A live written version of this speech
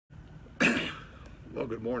Well,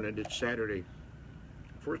 good morning. It's Saturday,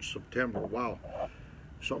 1st September. Wow,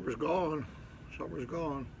 summer's gone. Summer's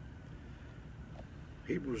gone.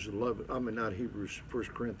 Hebrews 11, not Hebrews, 1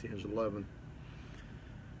 Corinthians 11,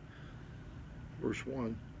 verse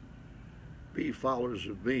 1. Be followers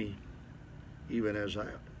of me, even as I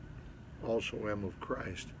also am of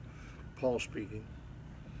Christ. Paul speaking.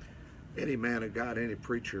 Any man of God, any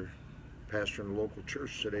preacher, pastor in a local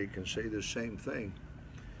church today can say the same thing.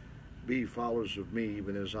 Be followers of me,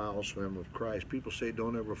 even as I also am of Christ. People say,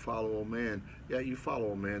 don't ever follow a man. Yeah, you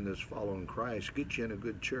follow a man that's following Christ. Get you in a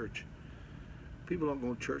good church. People don't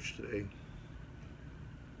go to church today.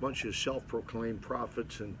 A bunch of self-proclaimed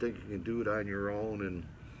prophets and think you can do it on your own and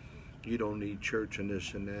you don't need church and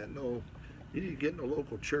this and that. No, you need to get in a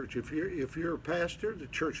local church. If you're a pastor, the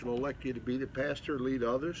church will elect you to be the pastor, lead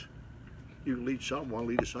others. You can lead someone,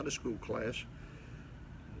 lead a Sunday school class,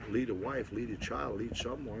 lead a wife, lead a child, lead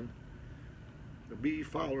someone. Be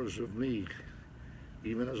followers of me,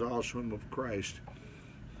 even as I also am of Christ.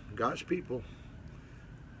 God's people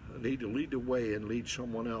need to lead the way and lead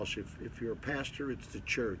someone else. If you're a pastor, it's the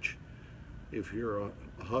church. If you're a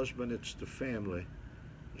husband, it's the family,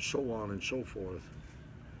 and so on and so forth.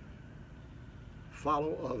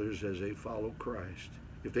 Follow others as they follow Christ.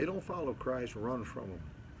 If they don't follow Christ, run from them.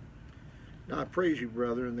 Now I praise you,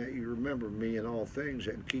 brethren, that you remember me in all things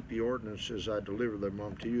and keep the ordinances I deliver them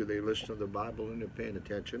unto you. They listen to the Bible and they're paying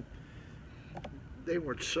attention. They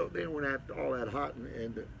weren't all that hot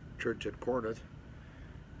in the church at Corinth.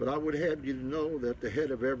 But I would have you to know that the head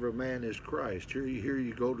of every man is Christ. Here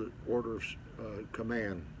you go to order of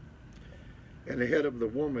command. And the head of the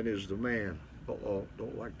woman is the man. Uh-oh,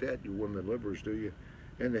 don't like that, you women livers, do you?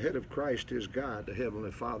 And the head of Christ is God, the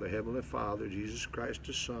Heavenly Father, Jesus Christ,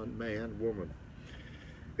 the Son, man, woman.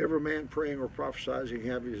 Every man praying or prophesying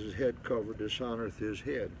having his head covered dishonoreth his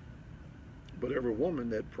head. But every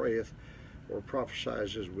woman that prayeth or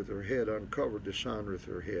prophesies with her head uncovered dishonoreth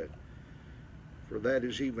her head. For that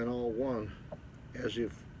is even all one, as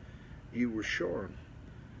if you were shorn.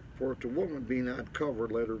 For if the woman be not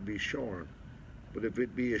covered, let her be shorn. But if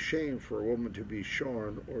it be a shame for a woman to be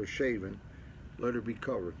shorn or shaven, let her be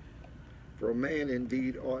covered. For a man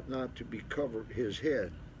indeed ought not to be covered his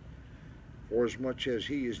head, for as much as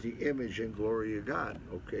he is the image and glory of God.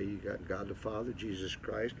 Okay, you got God the Father, Jesus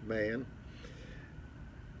Christ, man.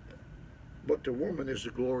 But the woman is the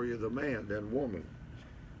glory of the man, then woman.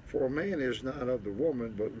 For a man is not of the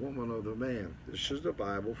woman, but woman of the man. This is the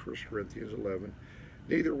Bible, 1 Corinthians 11.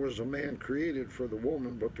 Neither was a man created for the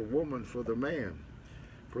woman, but the woman for the man.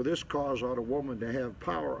 For this cause ought a woman to have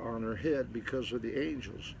power on her head because of the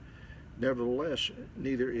angels. Nevertheless,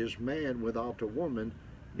 neither is man without the woman,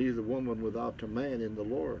 neither woman without the man in the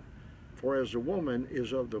Lord. For as the woman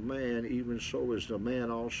is of the man, even so is the man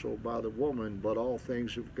also by the woman, but all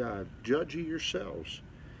things of God. Judge ye yourselves.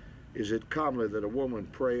 Is it comely that a woman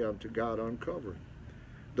pray unto God uncovered?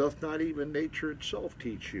 Doth not even nature itself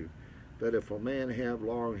teach you that if a man have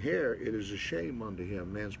long hair, it is a shame unto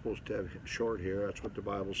him? Man's supposed to have short hair. That's what the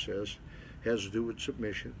Bible says. Has to do with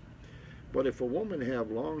submission. But if a woman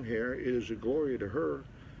have long hair, it is a glory to her,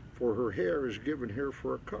 for her hair is given her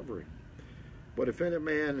for a covering. But if any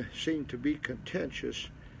man seem to be contentious,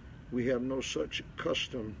 we have no such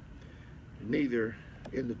custom, neither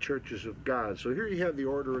in the churches of God. So here you have the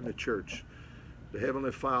order in the church. The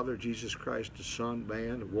Heavenly Father, Jesus Christ, the Son,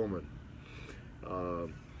 man, the woman.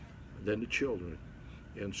 Then the children.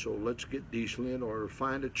 And so let's get decently in order.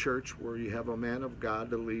 Find a church where you have a man of God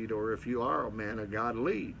to lead, or if you are a man of God,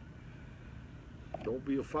 lead. Don't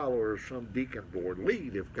be a follower of some deacon board.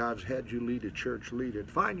 Lead. If God's had you lead a church, lead it.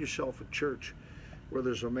 Find yourself a church where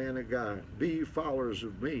there's a man of God. Be ye followers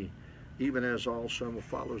of me, even as also am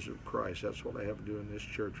followers of Christ. That's what I have to do in this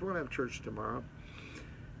church. We're going to have church tomorrow.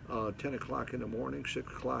 10 o'clock in the morning,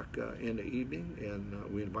 6 o'clock in the evening,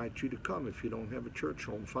 and we invite you to come if you don't have a church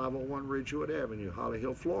home. 501 Ridgewood Avenue, Holly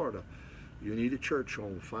Hill, Florida. You need a church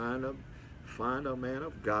home. Find a man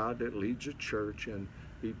of God that leads a church and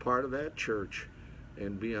be part of that church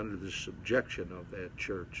and be under the subjection of that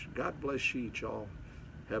church. God bless you each all.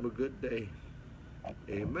 Have a good day.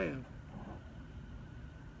 Amen.